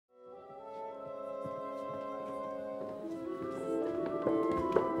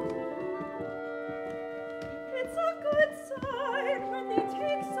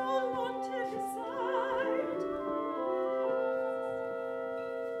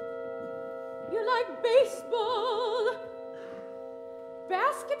you like baseball,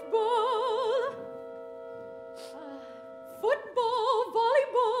 basketball, football,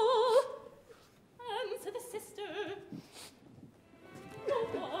 volleyball? Answer the sister. No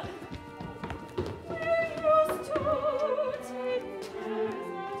one. We used to take turns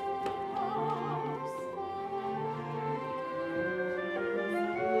at the house.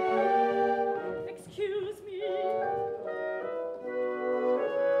 Excuse me.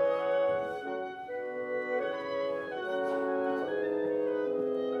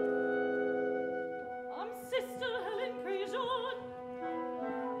 I'm Sister Helen Prejean,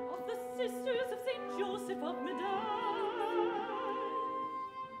 of the Sisters of St. Joseph of Medan.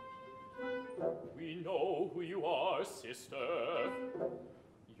 We know who you are, sister.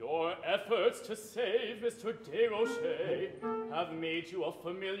 Your efforts to save Mr. de Rocher have made you a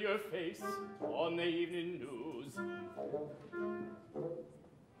familiar face on the evening news.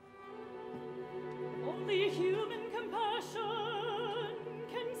 Only human compassion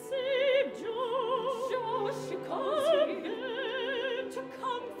can save Joe. Joe, she calls him to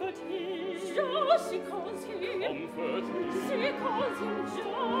comfort him. Joe, she calls him. Comfort him. She calls him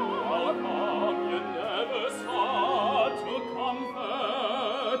Joe. How come you never sought to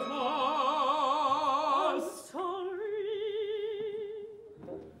comfort us? I'm sorry.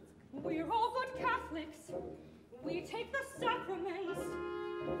 We're all good Catholics. We take the sacraments.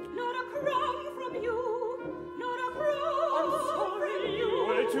 Not a crumb from you. Not a crumb from you.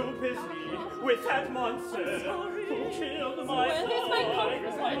 We're too busy with that monster who killed my Where is my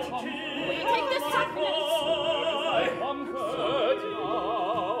comfort? We take the sacraments. Comfort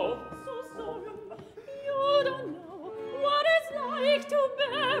now. So sorry. You don't know what it's like to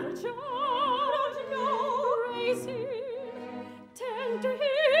bear a child. Don't know. Raise him. Tend to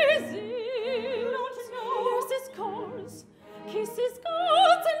his ear. You don't know. Here's his scars. Kisses,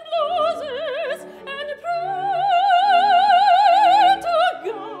 cuts, and bruises, and pray to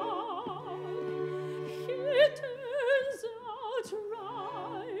God he turns out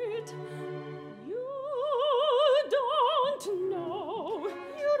right. You don't know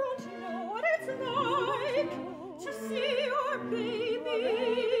what it's like to see your baby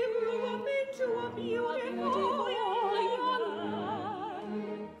grow up into a beautiful young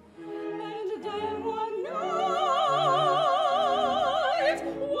man. And then one night,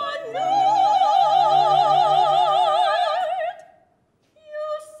 you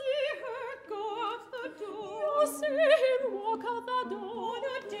see her go out the door. You see him walk out the door.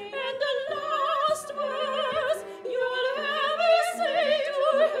 And the last words you'll ever say to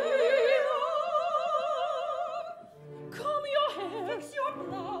him, comb your hair, fix your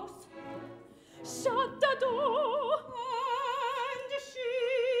blouse, shut the door, and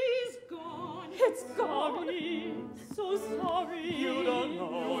she's gone. It's gone. So sorry. You don't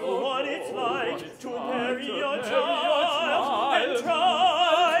know what it's like to bury your child and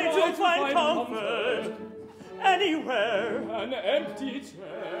try to find comfort anywhere. An empty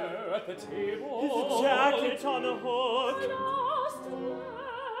chair at the table. His jacket on a hook. Last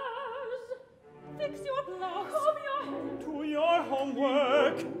words. Fix your blouse. Comb your hair. Do your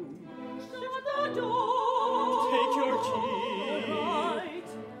homework. Shut the door. Take your key. Right.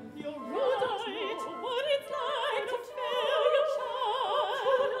 You're right. What it's like to fail your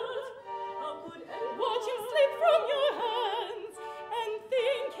child. How could anyone watch him slip from your hands and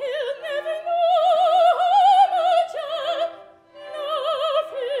think he'll never know how much I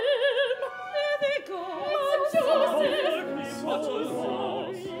love him? There they go. It's Such a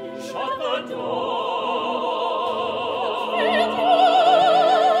loss. Shut the door.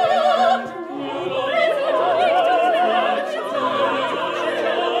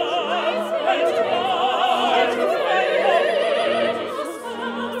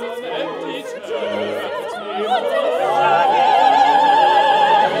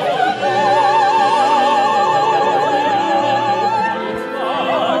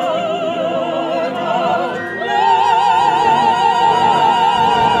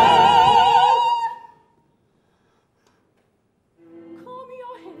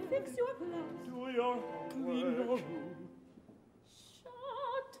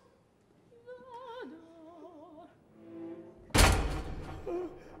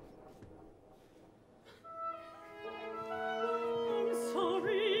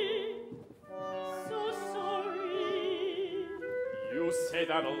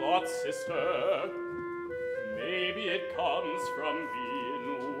 That a lot, sister. Maybe it comes from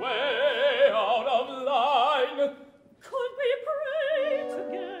being way out of line. Could we pray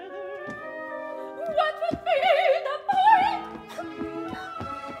together? What would be the point?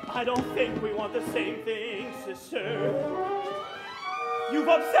 I don't think we want the same thing, sister. You've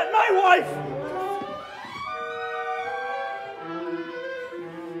upset my wife!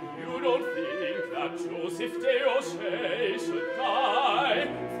 if de Rocher should die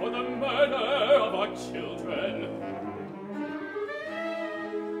for the murder of our children.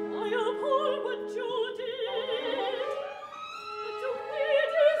 I abhor what Joe did, but we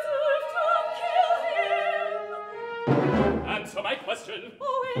deserve to kill him. Answer my question.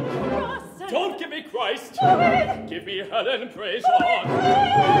 Owen, cross and... Don't give me Christ. Owen! Give me Helen, praise Owen, God.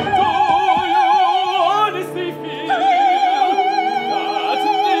 Owen! Do you honestly feel that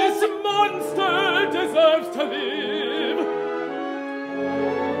this monster deserves to live?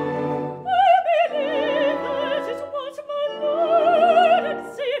 I believe that it was my Lord and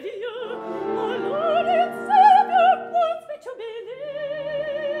Savior, my Lord and Savior wants me to believe.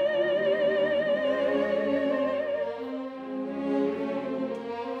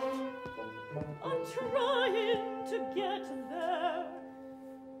 I'm trying to get there.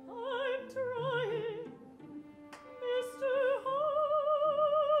 I'm trying, Mr.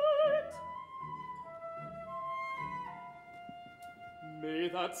 Hart. May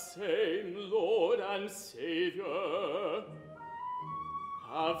that same Lord and Savior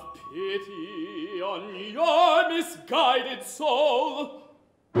have pity on your misguided soul.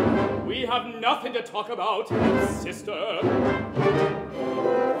 We have nothing to talk about, sister.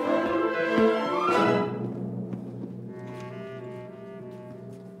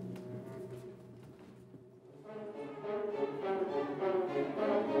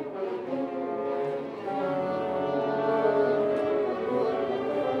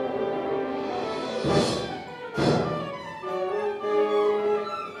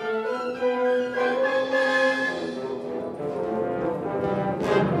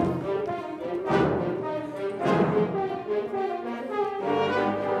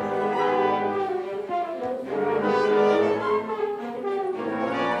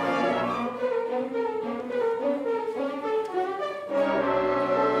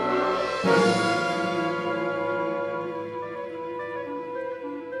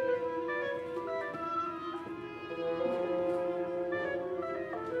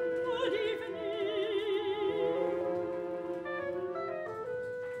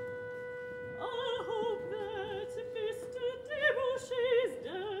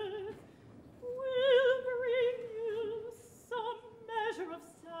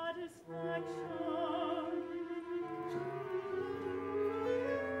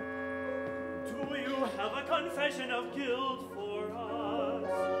 Confession of guilt for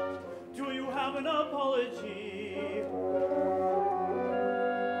us. Do you have an apology?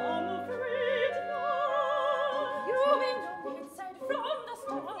 I'm afraid not. You've been inside from the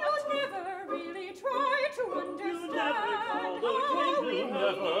start. You never really tried to understand. You never called or came You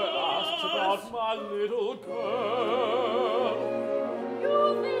never asked about my little girl.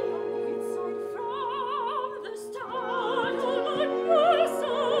 You've been inside from the start. Oh, my person.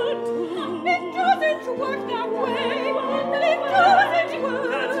 It doesn't work that way. It doesn't work.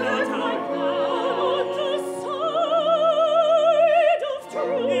 That's not how like that. The side of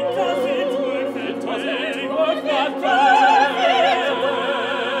truth. It doesn't work that It doesn't way. work that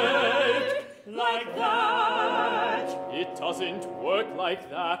way. Like that. It doesn't work like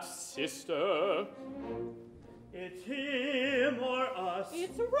that, sister. It's him or us.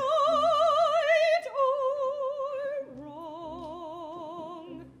 It's right or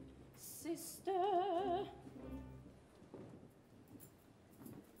wrong, sister.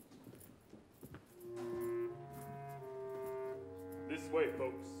 This way,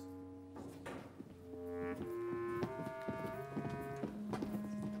 folks.